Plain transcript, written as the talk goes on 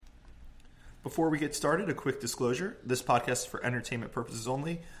Before we get started, a quick disclosure. This podcast is for entertainment purposes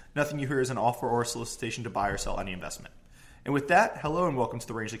only. Nothing you hear is an offer or a solicitation to buy or sell any investment. And with that, hello and welcome to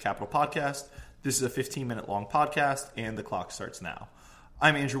the Rangeley Capital Podcast. This is a 15-minute long podcast, and the clock starts now.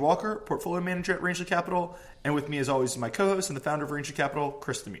 I'm Andrew Walker, Portfolio Manager at Rangeley Capital, and with me as always is my co-host and the founder of Rangeley Capital,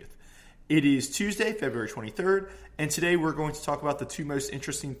 Chris Demuth. It is Tuesday, February 23rd, and today we're going to talk about the two most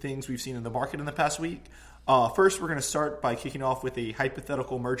interesting things we've seen in the market in the past week. First, we're going to start by kicking off with a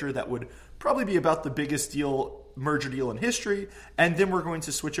hypothetical merger that would probably be about the biggest merger deal in history, and then we're going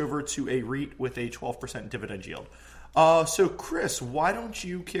to switch over to a REIT with a 12% dividend yield. So, Chris, why don't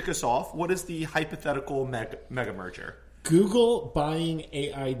you kick us off? What is the hypothetical mega merger? Google buying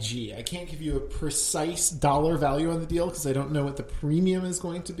AIG. I can't give you a precise dollar value on the deal because I don't know what the premium is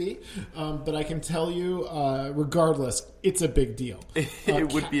going to be. But I can tell you, regardless, it's a big deal.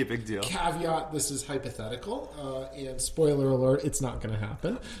 It would be a big deal. Caveat, this is hypothetical. And spoiler alert, it's not going to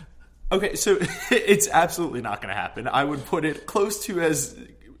happen. Okay, so it's absolutely not going to happen. I would put it close to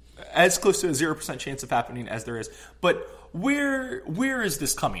as close to a 0% chance of happening as there is. But where is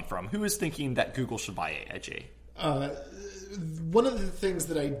this coming from? Who is thinking that Google should buy AIG? One of the things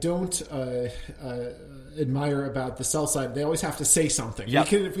that I don't admire about the sell side, they always have to say something.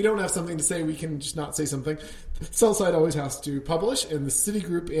 Yep. If we don't have something to say, we can just not say something. The sell side always has to publish, and the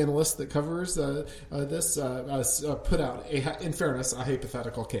Citigroup analyst that covers this put out, in fairness, a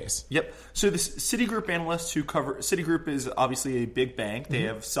hypothetical case. Yep. So the Citigroup analysts who cover Citigroup is obviously a big bank. They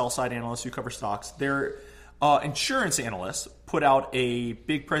have sell side analysts who cover stocks. Their insurance analysts put out a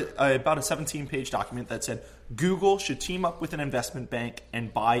about a 17-page document that said Google should team up with an investment bank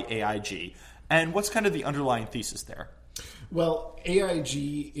and buy AIG. And what's kind of the underlying thesis there? Well,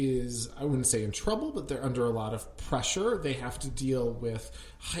 AIG is, I wouldn't say in trouble, but they're under a lot of pressure. They have to deal with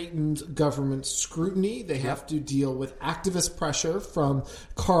heightened government scrutiny. They have to deal with activist pressure from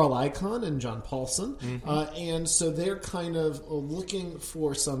Carl Icahn and John Paulson. And so they're kind of looking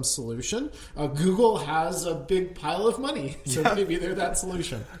for some solution. Google has a big pile of money, so maybe they're that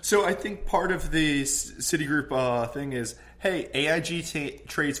solution. So I think part of the Citigroup thing is, hey, AIG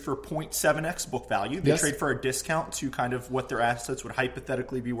trades for 0.7x book value. They trade for a discount to kind of what their assets would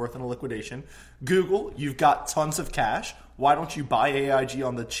hypothetically be worth in a liquidation. Google, you've got tons of cash. Why don't you buy AIG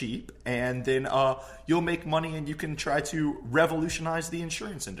on the cheap? And then you'll make money and you can try to revolutionize the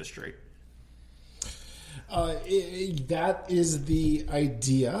insurance industry. That is the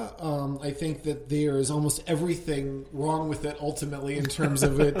idea. I think that there is almost everything wrong with it ultimately in terms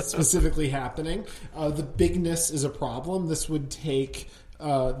of it specifically happening. The bigness is a problem. This would take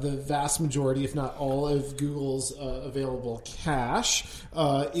the vast majority, if not all, of Google's available cash.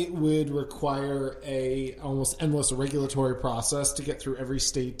 It would require a almost endless regulatory process to get through every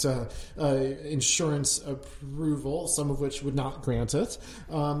state insurance approval, some of which would not grant it.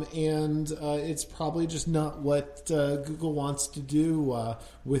 And it's probably just not what Google wants to do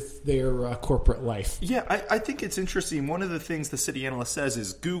with their corporate life. Yeah, I think it's interesting. One of the things the Citi analyst says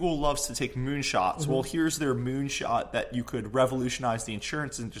is Google loves to take moonshots. Well, here's their moonshot that you could revolutionize the insurance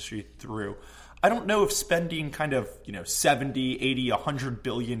industry through. I don't know if spending kind of, 70, 80, $100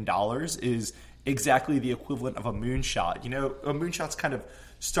 billion is exactly the equivalent of a moonshot. A moonshot's kind of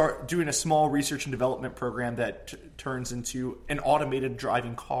start doing a small research and development program that turns into an automated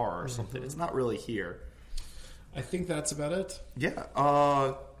driving car or something. It's not really here. I think that's about it.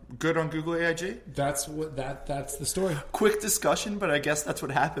 Yeah. Good on Google AIG? That's the story. Quick discussion, but I guess that's what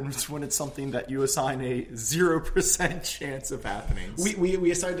happens when it's something that you assign a 0% chance of happening.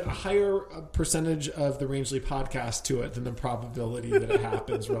 We assigned a higher percentage of the Rangeley podcast to it than the probability that it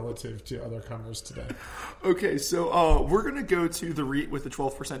happens relative to other covers today. Okay, so we're going to go to the REIT with the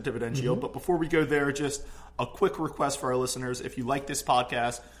 12% dividend yield, but before we go there, just a quick request for our listeners. If you like this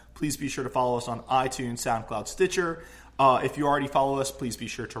podcast, please be sure to follow us on iTunes, SoundCloud, Stitcher. If you already follow us, please be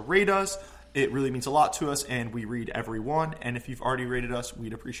sure to rate us. It really means a lot to us, and we read every one. And if you've already rated us,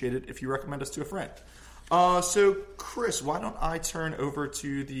 we'd appreciate it if you recommend us to a friend. So, Chris, why don't I turn over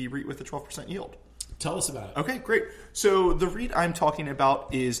to the REIT with the 12% yield? Tell us about it. Okay, great. So the REIT I'm talking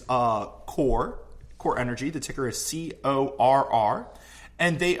about is Core Energy. The ticker is CORR.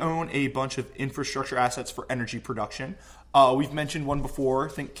 And they own a bunch of infrastructure assets for energy production. We've mentioned one before,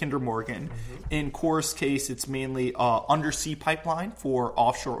 think Kinder Morgan. In Core's case, it's mainly undersea pipeline for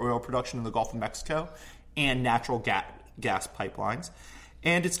offshore oil production in the Gulf of Mexico and natural gas pipelines.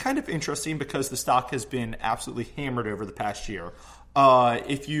 And it's kind of interesting because the stock has been absolutely hammered over the past year.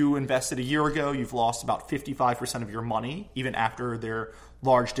 If you invested a year ago, you've lost about 55% of your money, even after their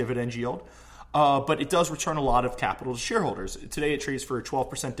large dividend yield. But it does return a lot of capital to shareholders. Today it trades for a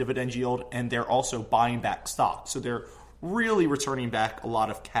 12% dividend yield, and they're also buying back stock. So they're really returning back a lot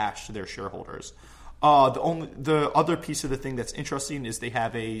of cash to their shareholders. The other piece of the thing that's interesting is they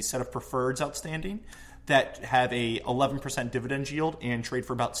have a set of preferreds outstanding that have a 11% dividend yield and trade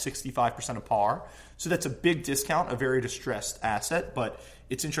for about 65% of par. So that's a big discount, a very distressed asset, but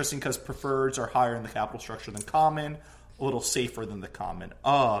it's interesting because preferreds are higher in the capital structure than common, a little safer than the common.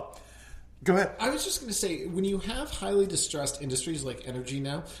 Go ahead. I was just going to say, when you have highly distressed industries like energy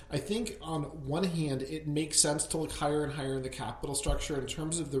now, I think on one hand, it makes sense to look higher and higher in the capital structure in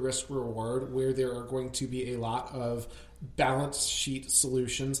terms of the risk reward, where there are going to be a lot of balance sheet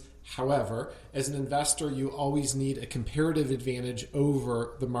solutions. However, as an investor, you always need a comparative advantage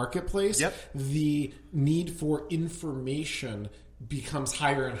over the marketplace. Yep. The need for information becomes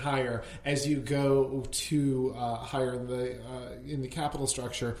higher and higher as you go to higher in the capital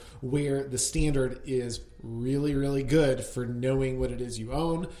structure, where the standard is really, really good for knowing what it is you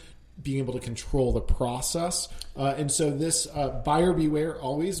own, being able to control the process. And so this buyer beware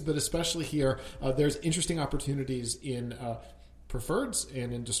always, but especially here, there's interesting opportunities in preferreds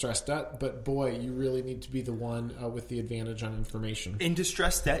and in distressed debt, but boy, you really need to be the one with the advantage on information. In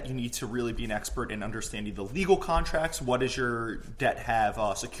distressed debt, you need to really be an expert in understanding the legal contracts. What does your debt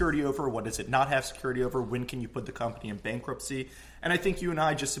have security over? What does it not have security over? When can you put the company in bankruptcy? And I think you and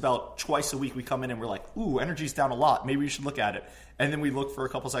I, just about twice a week, we come in and we're like, ooh, energy's down a lot. Maybe we should look at it. And then we look for a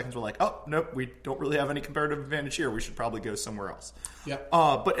couple seconds. We're like, oh, nope, we don't really have any comparative advantage here. We should probably go somewhere else. Yep.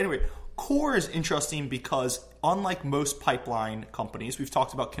 But anyway, Core is interesting because unlike most pipeline companies, we've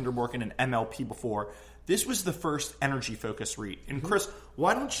talked about Kinder Morgan and MLP before, this was the first energy-focused REIT. And Chris,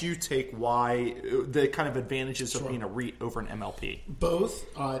 why don't you take why the kind of advantages of being a REIT over an MLP? Both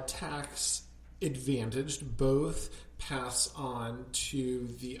tax advantaged, both pass on to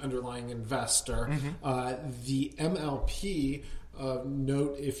the underlying investor. The MLP,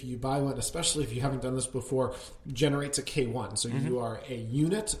 note if you buy one, especially if you haven't done this before, generates a K1. So you are a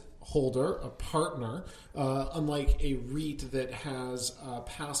unit holder, a partner, unlike a REIT that has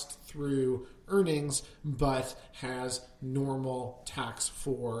passed through earnings but has normal tax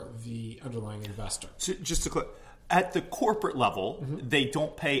for the underlying investor. So just to clear, at the corporate level, they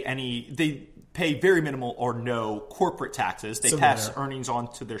don't pay they pay very minimal or no corporate taxes. They pass earnings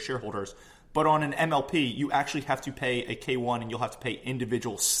on to their shareholders. But on an MLP, you actually have to pay a K1 and you'll have to pay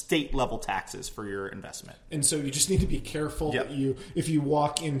individual state-level taxes for your investment. And so you just need to be careful that if you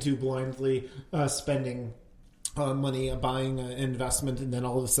walk into blindly spending money buying an investment and then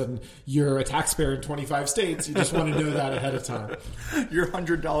all of a sudden you're a taxpayer in 25 states, you just want to know that ahead of time. Your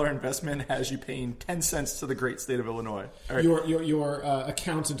 $100 investment has you paying 10 cents to the great state of Illinois. All right. Your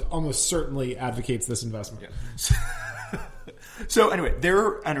accountant almost certainly advocates this investment. Yeah. So anyway,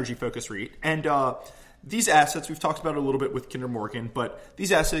 they're energy-focused REIT. And these assets, we've talked about it a little bit with Kinder Morgan, but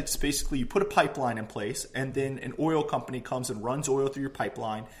these assets, basically you put a pipeline in place and then an oil company comes and runs oil through your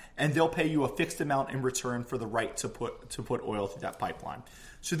pipeline and they'll pay you a fixed amount in return for the right to put oil through that pipeline.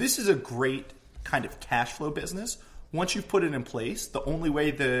 So this is a great kind of cash flow business. Once you've put it in place, the only way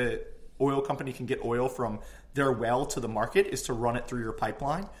the oil company can get oil from their well to the market is to run it through your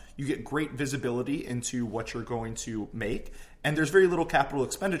pipeline. You get great visibility into what you're going to make, and there's very little capital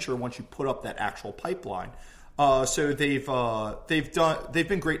expenditure once you put up that actual pipeline. So they've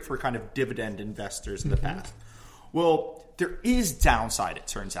been great for kind of dividend investors in the past. Well, there is downside. It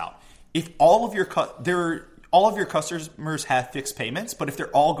turns out if all of your customers have fixed payments, but if they're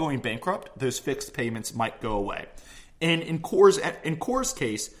all going bankrupt, those fixed payments might go away. And in Core's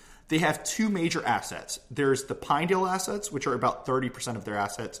case, they have two major assets. There's the Pinedale assets, which are about 30% of their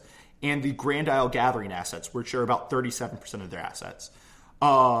assets, and the Grand Isle Gathering assets, which are about 37% of their assets.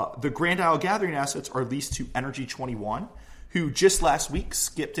 The Grand Isle Gathering assets are leased to Energy 21, who just last week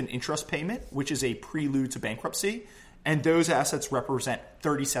skipped an interest payment, which is a prelude to bankruptcy, and those assets represent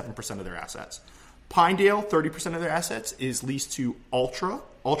 37% of their assets. Pinedale, 30% of their assets, is leased to Ultra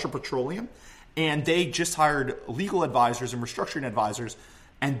Petroleum, and they just hired legal advisors and restructuring advisors,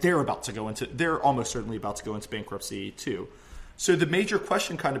 and they're almost certainly about to go into bankruptcy too. So the major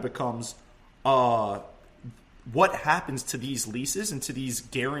question kind of becomes, what happens to these leases and to these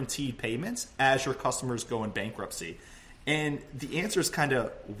guaranteed payments as your customers go in bankruptcy? And the answer is kind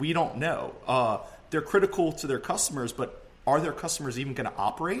of, we don't know. They're critical to their customers, but are their customers even going to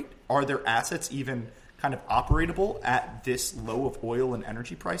operate? Are their assets even kind of operatable at this low of oil and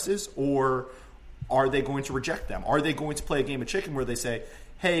energy prices? Or are they going to reject them? Are they going to play a game of chicken where they say,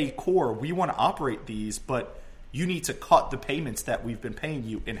 hey, Core, we want to operate these, but you need to cut the payments that we've been paying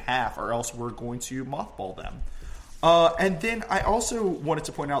you in half or else we're going to mothball them. And then I also wanted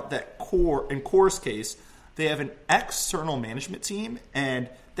to point out that in Core's case, they have an external management team, and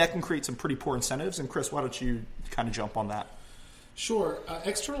that can create some pretty poor incentives. And Chris, why don't you kind of jump on that? Sure.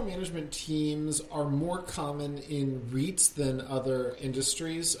 External management teams are more common in REITs than other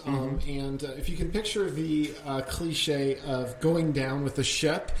industries. And if you can picture the cliche of going down with the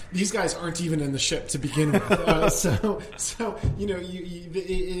ship, these guys aren't even in the ship to begin with. So it's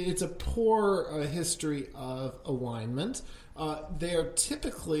a poor history of alignment. They are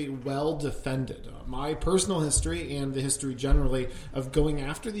typically well defended. My personal history and the history generally of going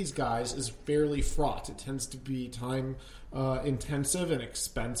after these guys is fairly fraught. It tends to be time intensive and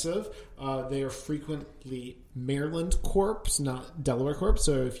expensive. They are frequently Maryland corps, not Delaware corps.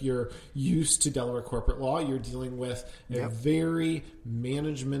 So if you're used to Delaware corporate law, you're dealing with a very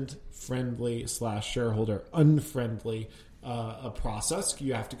management friendly / shareholder unfriendly a process.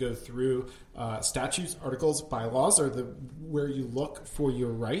 You have to go through statutes, articles, bylaws are where you look for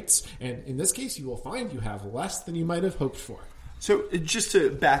your rights. And in this case, you will find you have less than you might have hoped for. So just to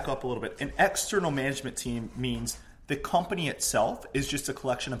back up a little bit, an external management team means the company itself is just a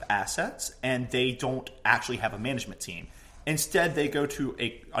collection of assets and they don't actually have a management team. Instead, they go to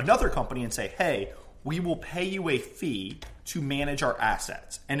another company and say, hey, we will pay you a fee to manage our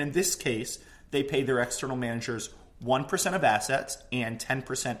assets. And in this case, they pay their external managers 1% of assets and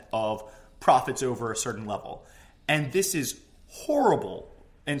 10% of profits over a certain level. And this is horrible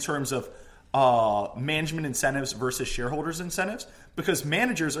in terms of management incentives versus shareholders incentives, because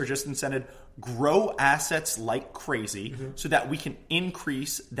managers are just incented grow assets like crazy so that we can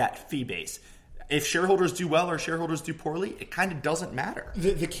increase that fee base. If shareholders do well or shareholders do poorly, it kind of doesn't matter.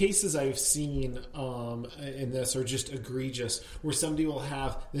 The cases I've seen in this are just egregious, where somebody will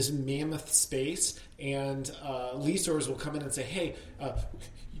have this mammoth space and leaseholders will come in and say, hey,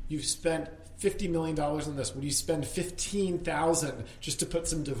 you've spent $50 million on this. Would you spend $15,000 just to put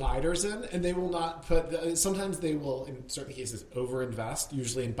some dividers in? And they will not put. Sometimes they will, in certain cases, overinvest,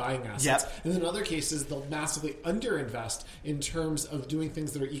 usually in buying assets. And in other cases, they'll massively underinvest in terms of doing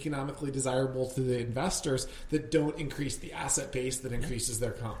things that are economically desirable to the investors that don't increase the asset base that increases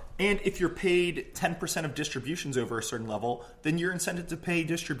their comp. And if you're paid 10% of distributions over a certain level, then you're incented to pay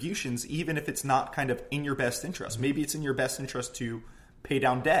distributions, even if it's not kind of in your best interest. Maybe it's in your best interest to pay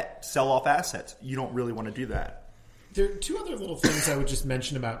down debt, sell off assets. You don't really want to do that. There are two other little things I would just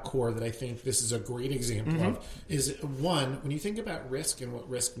mention about core that I think this is a great example of. Is one, when you think about risk and what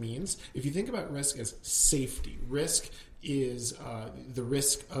risk means, if you think about risk as safety, risk is the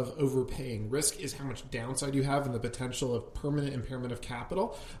risk of overpaying. Risk is how much downside you have and the potential of permanent impairment of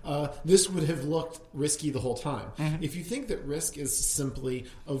capital. This would have looked risky the whole time. If you think that risk is simply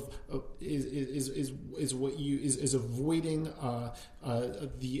is avoiding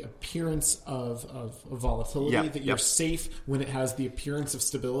the appearance of volatility, that you're safe when it has the appearance of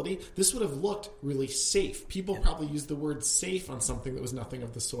stability, this would have looked really safe. People probably used the word safe on something that was nothing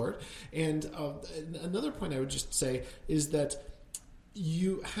of the sort. And another point I would just say is that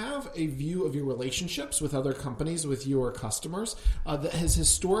you have a view of your relationships with other companies, with your customers, that has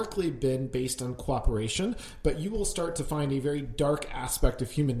historically been based on cooperation, but you will start to find a very dark aspect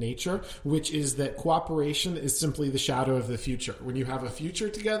of human nature, which is that cooperation is simply the shadow of the future. When you have a future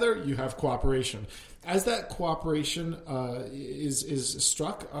together, you have cooperation. As that cooperation is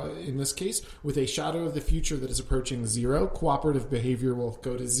struck, in this case, with a shadow of the future that is approaching zero, cooperative behavior will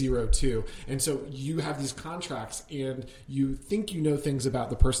go to zero too. And so you have these contracts and you think you know things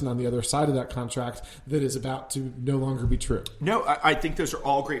about the person on the other side of that contract that is about to no longer be true. No, I think those are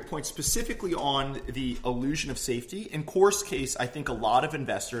all great points, specifically on the illusion of safety. In Core's case, I think a lot of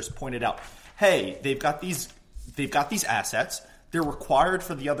investors pointed out, hey, they've got these assets. They're required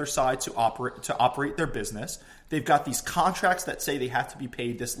for the other side to operate their business. They've got these contracts that say they have to be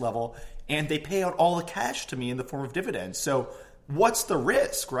paid this level, and they pay out all the cash to me in the form of dividends. So what's the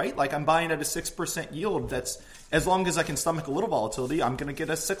risk, right? Like, I'm buying at a 6% yield. That's, as long as I can stomach a little volatility, I'm going to get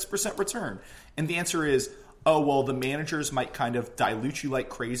a 6% return. And the answer is, oh, well, the managers might kind of dilute you like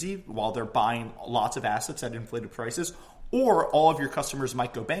crazy while they're buying lots of assets at inflated prices, or all of your customers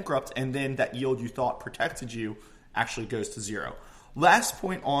might go bankrupt, and then that yield you thought protected you actually goes to zero. Last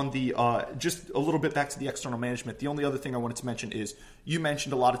point on the, just a little bit back to the external management. The only other thing I wanted to mention is you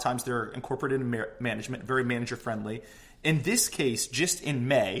mentioned a lot of times they're incorporated in management, very manager friendly. In this case, just in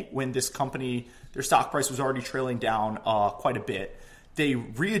May, when this company, their stock price was already trailing down quite a bit, they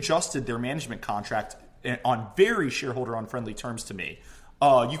readjusted their management contract on very shareholder unfriendly terms to me.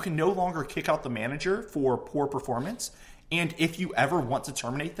 You can no longer kick out the manager for poor performance. And if you ever want to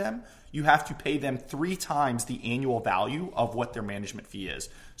terminate them, you have to pay them 3 times the annual value of what their management fee is.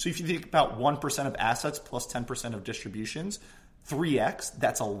 So if you think about 1% of assets plus 10% of distributions, 3x,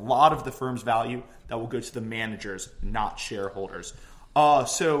 that's a lot of the firm's value that will go to the managers, not shareholders.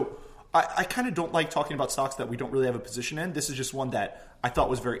 So I kind of don't like talking about stocks that we don't really have a position in. This is just one that I thought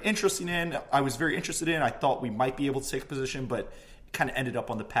was very interesting in. I was very interested in. I thought we might be able to take a position, but it kind of ended up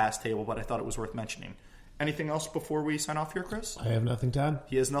on the pass table, but I thought it was worth mentioning. Anything else before we sign off here, Chris? I have nothing to add.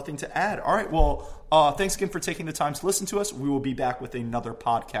 He has nothing to add. All right. Well, thanks again for taking the time to listen to us. We will be back with another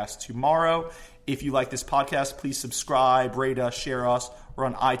podcast tomorrow. If you like this podcast, please subscribe, rate us, share us. We're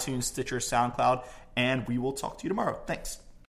on iTunes, Stitcher, SoundCloud, and we will talk to you tomorrow. Thanks.